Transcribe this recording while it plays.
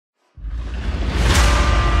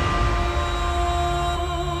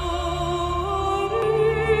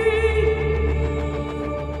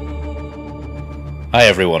Hi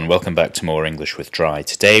everyone, welcome back to More English with Dry.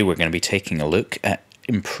 Today we're going to be taking a look at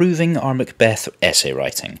improving our Macbeth essay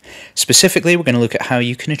writing. Specifically, we're going to look at how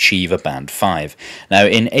you can achieve a band 5. Now,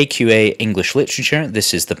 in AQA English Literature,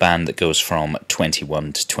 this is the band that goes from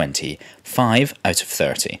 21 to 25 out of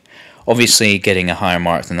 30. Obviously, getting a higher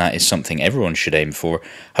mark than that is something everyone should aim for.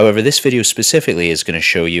 However, this video specifically is going to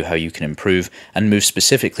show you how you can improve and move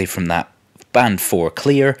specifically from that Band 4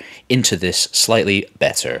 clear into this slightly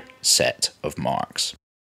better set of marks.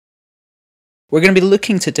 We're going to be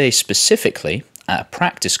looking today specifically at a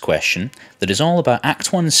practice question that is all about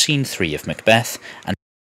Act 1, Scene 3 of Macbeth and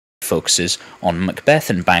focuses on Macbeth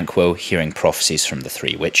and Banquo hearing prophecies from the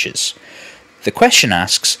three witches. The question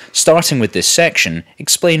asks, starting with this section,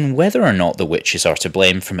 explain whether or not the witches are to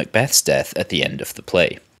blame for Macbeth's death at the end of the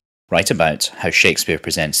play. Write about how Shakespeare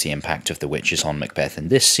presents the impact of the witches on Macbeth in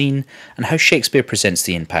this scene, and how Shakespeare presents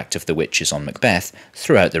the impact of the witches on Macbeth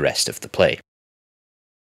throughout the rest of the play.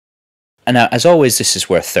 And now, as always, this is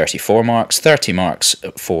worth 34 marks, 30 marks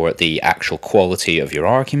for the actual quality of your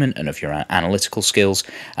argument and of your analytical skills,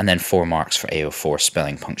 and then 4 marks for AO4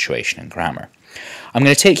 spelling, punctuation and grammar. I'm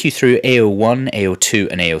going to take you through AO1, AO2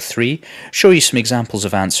 and AO3, show you some examples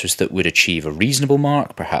of answers that would achieve a reasonable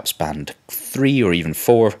mark, perhaps band 3 or even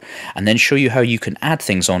 4, and then show you how you can add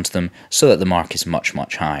things onto them so that the mark is much,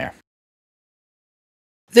 much higher.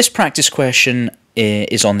 This practice question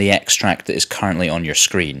is on the extract that is currently on your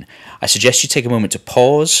screen. I suggest you take a moment to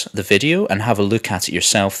pause the video and have a look at it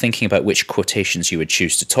yourself, thinking about which quotations you would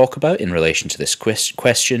choose to talk about in relation to this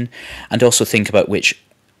question, and also think about which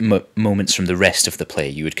moments from the rest of the play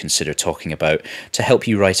you would consider talking about to help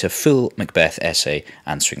you write a full Macbeth essay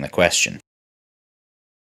answering the question.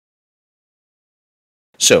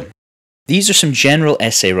 So, these are some general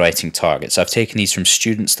essay writing targets. I've taken these from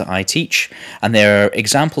students that I teach, and they're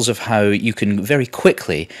examples of how you can very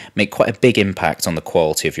quickly make quite a big impact on the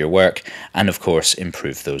quality of your work and, of course,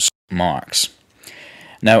 improve those marks.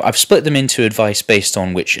 Now, I've split them into advice based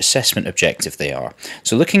on which assessment objective they are.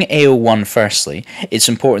 So looking at AO1 firstly, it's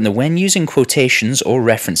important that when using quotations or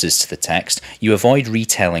references to the text, you avoid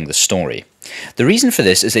retelling the story. The reason for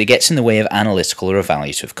this is that it gets in the way of analytical or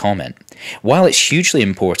evaluative comment. While it's hugely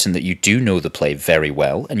important that you do know the play very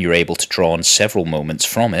well and you're able to draw on several moments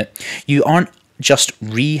from it, you aren't just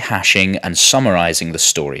rehashing and summarising the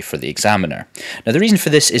story for the examiner. Now, the reason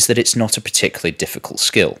for this is that it's not a particularly difficult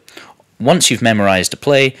skill. Once you've memorised a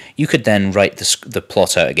play, you could then write the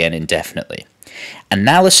plot out again indefinitely.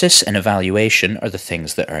 Analysis and evaluation are the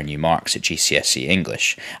things that earn you marks at GCSE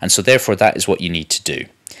English, and so therefore that is what you need to do.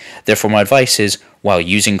 Therefore my advice is, while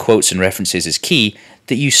using quotes and references is key,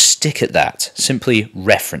 that you stick at that, simply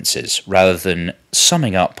references, rather than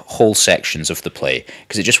summing up whole sections of the play,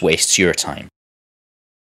 because it just wastes your time.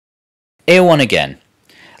 AO1 again.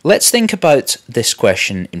 Let's think about this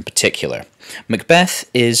question in particular. Macbeth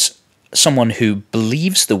is someone who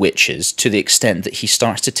believes the witches to the extent that he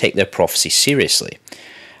starts to take their prophecy seriously.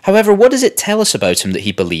 However, what does it tell us about him that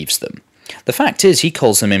he believes them? The fact is, he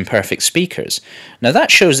calls them imperfect speakers. Now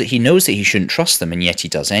that shows that he knows that he shouldn't trust them, and yet he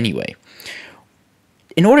does anyway.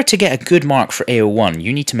 In order to get a good mark for AO1,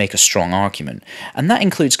 you need to make a strong argument, and that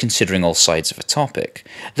includes considering all sides of a topic.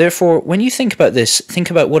 Therefore, when you think about this,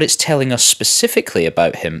 think about what it's telling us specifically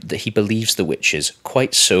about him that he believes the witches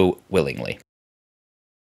quite so willingly.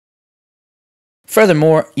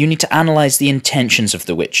 Furthermore, you need to analyse the intentions of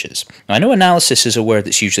the witches. Now, I know analysis is a word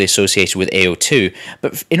that's usually associated with AO2,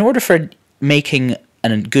 but in order for making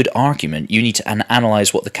a good argument, you need to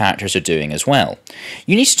analyse what the characters are doing as well.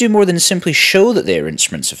 You need to do more than simply show that they are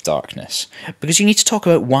instruments of darkness, because you need to talk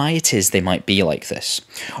about why it is they might be like this.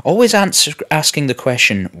 Always asking the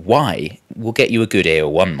question why will get you a good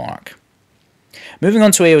AO1 mark. Moving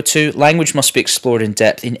on to AO2, language must be explored in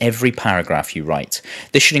depth in every paragraph you write.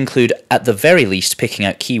 This should include, at the very least, picking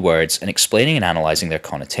out keywords and explaining and analysing their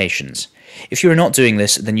connotations. If you are not doing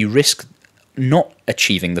this, then you risk not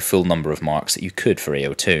achieving the full number of marks that you could for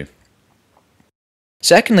AO2.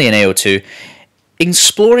 Secondly, in AO2,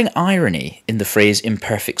 exploring irony in the phrase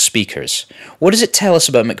imperfect speakers. What does it tell us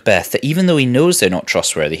about Macbeth that even though he knows they're not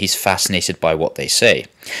trustworthy, he's fascinated by what they say?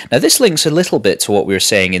 Now this links a little bit to what we were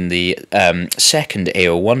saying in the second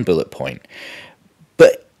AO1 bullet point,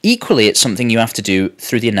 but equally it's something you have to do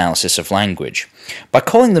through the analysis of language. By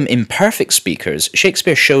calling them imperfect speakers,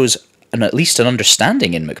 Shakespeare shows at least an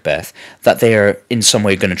understanding in Macbeth that they are in some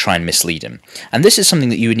way going to try and mislead him. And this is something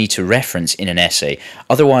that you would need to reference in an essay,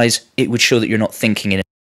 otherwise it would show that you're not thinking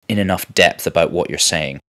in enough depth about what you're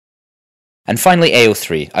saying. And finally,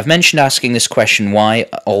 AO3. I've mentioned asking this question why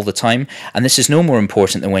all the time, and this is no more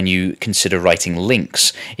important than when you consider writing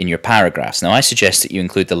links in your paragraphs. Now, I suggest that you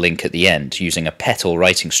include the link at the end using a petal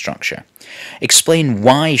writing structure. Explain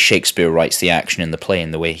why Shakespeare writes the action in the play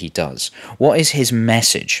in the way he does. What is his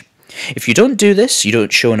message? If you don't do this, you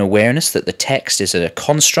don't show an awareness that the text is a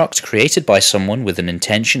construct created by someone with an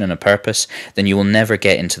intention and a purpose, then you will never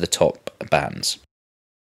get into the top bands.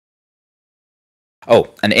 Oh,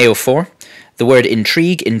 and AO4. The word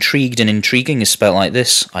intrigue, intrigued, and intriguing is spelled like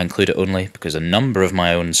this. I include it only because a number of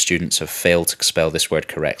my own students have failed to spell this word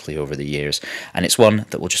correctly over the years, and it's one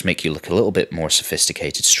that will just make you look a little bit more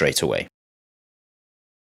sophisticated straight away.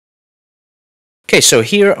 Okay, so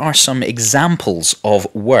here are some examples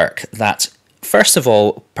of work that, first of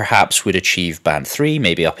all, perhaps would achieve band 3,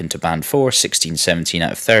 maybe up into band 4, 16, 17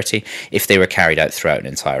 out of 30, if they were carried out throughout an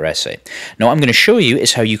entire essay. Now, what I'm going to show you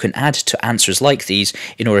is how you can add to answers like these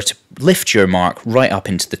in order to lift your mark right up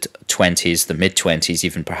into the 20s, the mid-20s,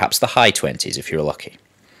 even perhaps the high 20s if you're lucky.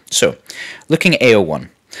 So, looking at AO1.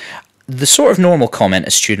 The sort of normal comment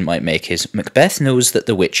a student might make is, Macbeth knows that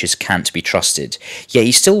the witches can't be trusted, yet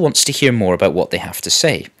he still wants to hear more about what they have to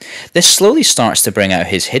say. This slowly starts to bring out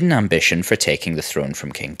his hidden ambition for taking the throne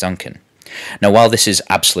from King Duncan. Now, while this is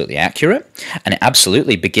absolutely accurate, and it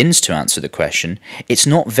absolutely begins to answer the question, it's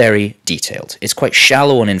not very detailed. It's quite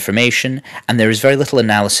shallow on information, and there is very little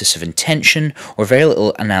analysis of intention, or very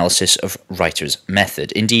little analysis of writer's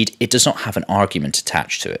method. Indeed, it does not have an argument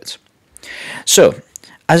attached to it. So,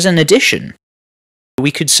 as an addition, we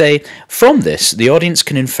could say, from this, the audience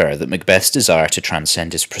can infer that Macbeth's desire to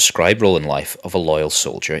transcend his prescribed role in life of a loyal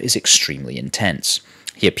soldier is extremely intense.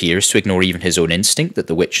 He appears to ignore even his own instinct that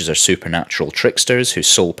the witches are supernatural tricksters whose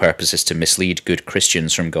sole purpose is to mislead good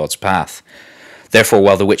Christians from God's path. Therefore,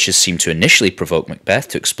 while the witches seem to initially provoke Macbeth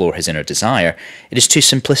to explore his inner desire, it is too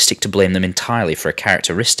simplistic to blame them entirely for a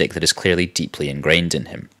characteristic that is clearly deeply ingrained in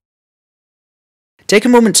him. Take a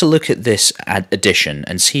moment to look at this addition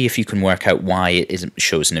and see if you can work out why it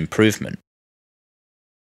shows an improvement.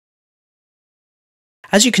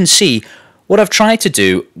 As you can see, what I've tried to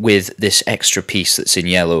do with this extra piece that's in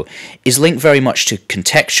yellow is link very much to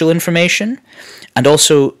contextual information and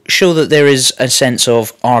also show that there is a sense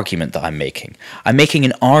of argument that I'm making. I'm making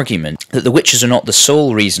an argument that the witches are not the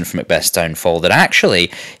sole reason for Macbeth's downfall, that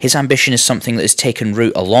actually his ambition is something that has taken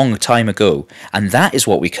root a long time ago, and that is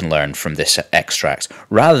what we can learn from this extract,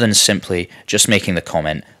 rather than simply just making the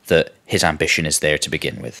comment that his ambition is there to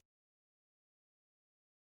begin with.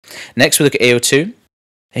 Next we look at AO2.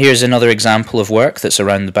 Here's another example of work that's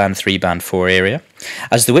around the band 3, band 4 area.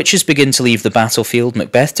 As the witches begin to leave the battlefield,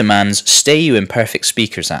 Macbeth demands, "Stay, you imperfect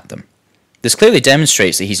speakers," at them. This clearly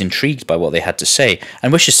demonstrates that he's intrigued by what they had to say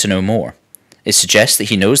and wishes to know more. It suggests that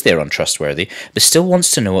he knows they are untrustworthy, but still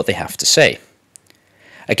wants to know what they have to say.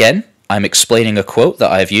 Again, I'm explaining a quote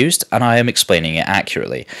that I have used, and I am explaining it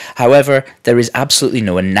accurately. However, there is absolutely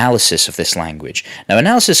no analysis of this language. Now,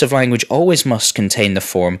 analysis of language always must contain the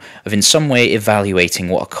form of in some way evaluating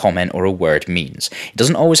what a comment or a word means. It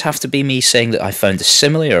doesn't always have to be me saying that I found a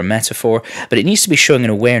simile or a metaphor, but it needs to be showing an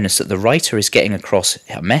awareness that the writer is getting across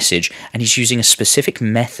a message, and he's using a specific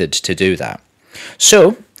method to do that.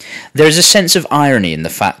 So, there is a sense of irony in the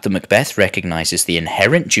fact that Macbeth recognises the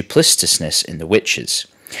inherent duplicitousness in the witches,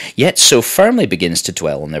 yet so firmly begins to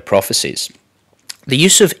dwell on their prophecies. The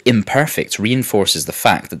use of imperfect reinforces the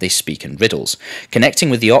fact that they speak in riddles, connecting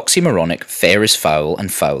with the oxymoronic fair is foul and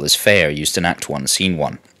foul is fair used in Act 1, Scene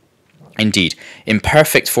 1. Indeed,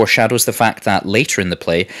 imperfect foreshadows the fact that, later in the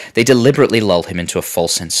play, they deliberately lull him into a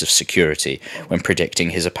false sense of security when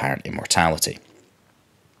predicting his apparent immortality.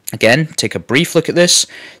 Again, take a brief look at this,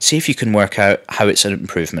 see if you can work out how it's an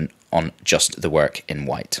improvement on just the work in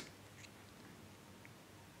white.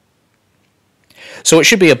 So what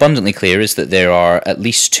should be abundantly clear is that there are at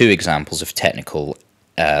least 2 examples of technical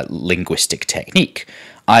linguistic technique: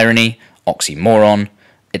 irony, oxymoron,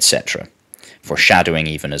 etc. Foreshadowing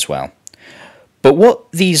even as well. But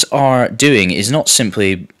what these are doing is not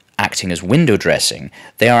simply acting as window dressing,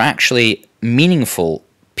 they are actually meaningful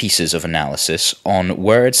pieces of analysis on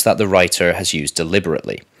words that the writer has used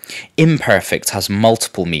deliberately. Imperfect has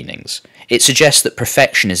multiple meanings. It suggests that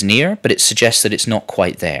perfection is near, but it suggests that it's not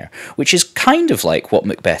quite there, which is kind of like what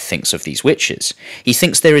Macbeth thinks of these witches. He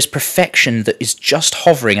thinks there is perfection that is just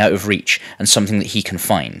hovering out of reach and something that he can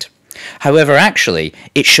find. However, actually,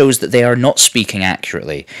 it shows that they are not speaking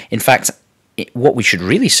accurately. In fact, what we should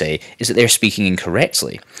really say is that they're speaking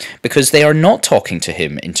incorrectly, because they are not talking to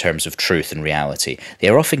him in terms of truth and reality. They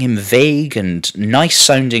are offering him vague and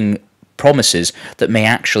nice-sounding promises that may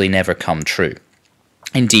actually never come true.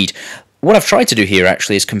 Indeed, What I've tried to do here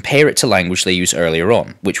actually is compare it to language they use earlier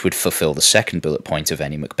on, which would fulfill the second bullet point of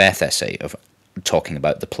any Macbeth essay, of talking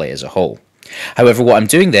about the play as a whole. However, what I'm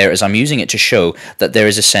doing there is I'm using it to show that there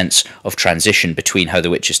is a sense of transition between how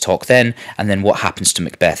the witches talk then, and then what happens to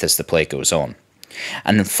Macbeth as the play goes on.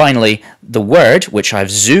 And then finally, the word, which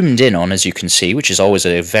I've zoomed in on, as you can see, which is always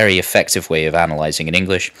a very effective way of analysing in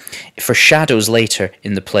English, foreshadows later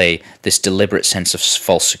in the play this deliberate sense of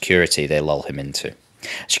false security they lull him into.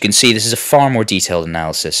 As you can see, this is a far more detailed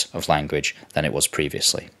analysis of language than it was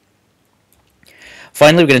previously.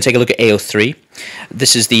 Finally, we're going to take a look at AO3.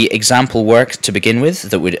 This is the example work to begin with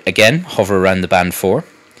that would, again, hover around the band 4.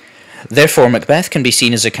 Therefore, Macbeth can be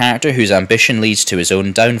seen as a character whose ambition leads to his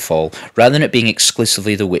own downfall, rather than it being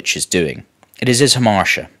exclusively the witch's doing. It is his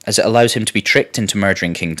hamartia, as it allows him to be tricked into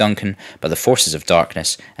murdering King Duncan by the forces of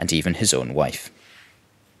darkness and even his own wife.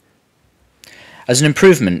 As an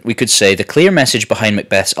improvement, we could say the clear message behind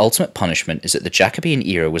Macbeth's ultimate punishment is that the Jacobean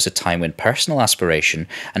era was a time when personal aspiration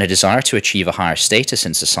and a desire to achieve a higher status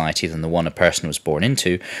in society than the one a person was born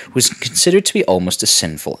into was considered to be almost a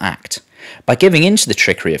sinful act. By giving in to the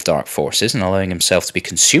trickery of dark forces and allowing himself to be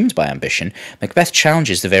consumed by ambition, Macbeth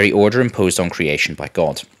challenges the very order imposed on creation by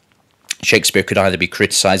God. Shakespeare could either be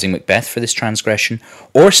criticising Macbeth for this transgression,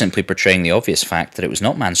 or simply portraying the obvious fact that it was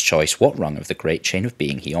not man's choice what rung of the great chain of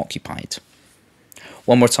being he occupied.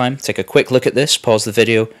 One more time, take a quick look at this, pause the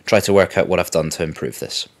video, try to work out what I've done to improve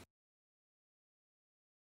this.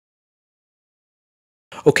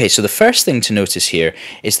 Okay, so the first thing to notice here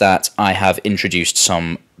is that I have introduced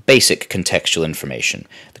some basic contextual information.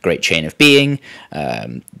 The great chain of being,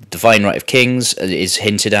 divine right of kings is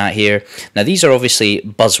hinted at here. Now these are obviously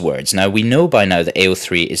buzzwords. Now we know by now that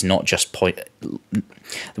AO3 is not just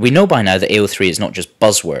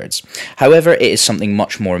buzzwords. However, it is something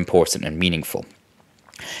much more important and meaningful.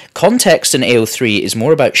 Context in AO3 is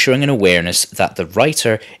more about showing an awareness that the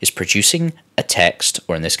writer is producing a text,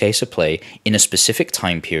 or in this case a play, in a specific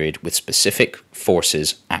time period with specific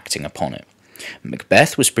forces acting upon it.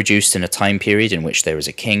 Macbeth was produced in a time period in which there was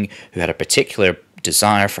a king who had a particular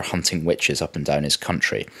desire for hunting witches up and down his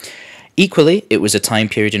country. Equally, it was a time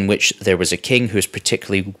period in which there was a king who was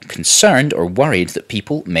particularly concerned or worried that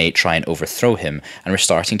people may try and overthrow him and were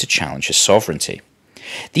starting to challenge his sovereignty.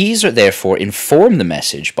 These are therefore inform the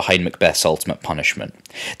message behind Macbeth's ultimate punishment.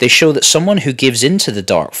 They show that someone who gives in to the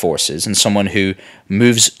dark forces and someone who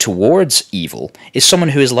moves towards evil is someone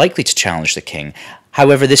who is likely to challenge the king.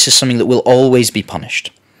 However, this is something that will always be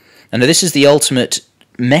punished. And now this is the ultimate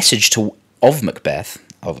message of Macbeth.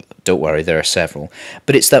 Don't worry, there are several.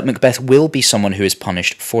 But it's that Macbeth will be someone who is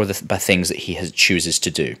punished by things that he chooses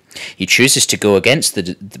to do. He chooses to go against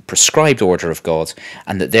the prescribed order of God,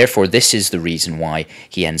 and that therefore this is the reason why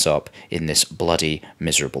he ends up in this bloody,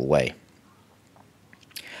 miserable way.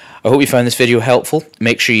 I hope you found this video helpful.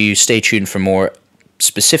 Make sure you stay tuned for more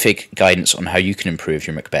specific guidance on how you can improve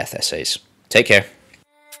your Macbeth essays. Take care.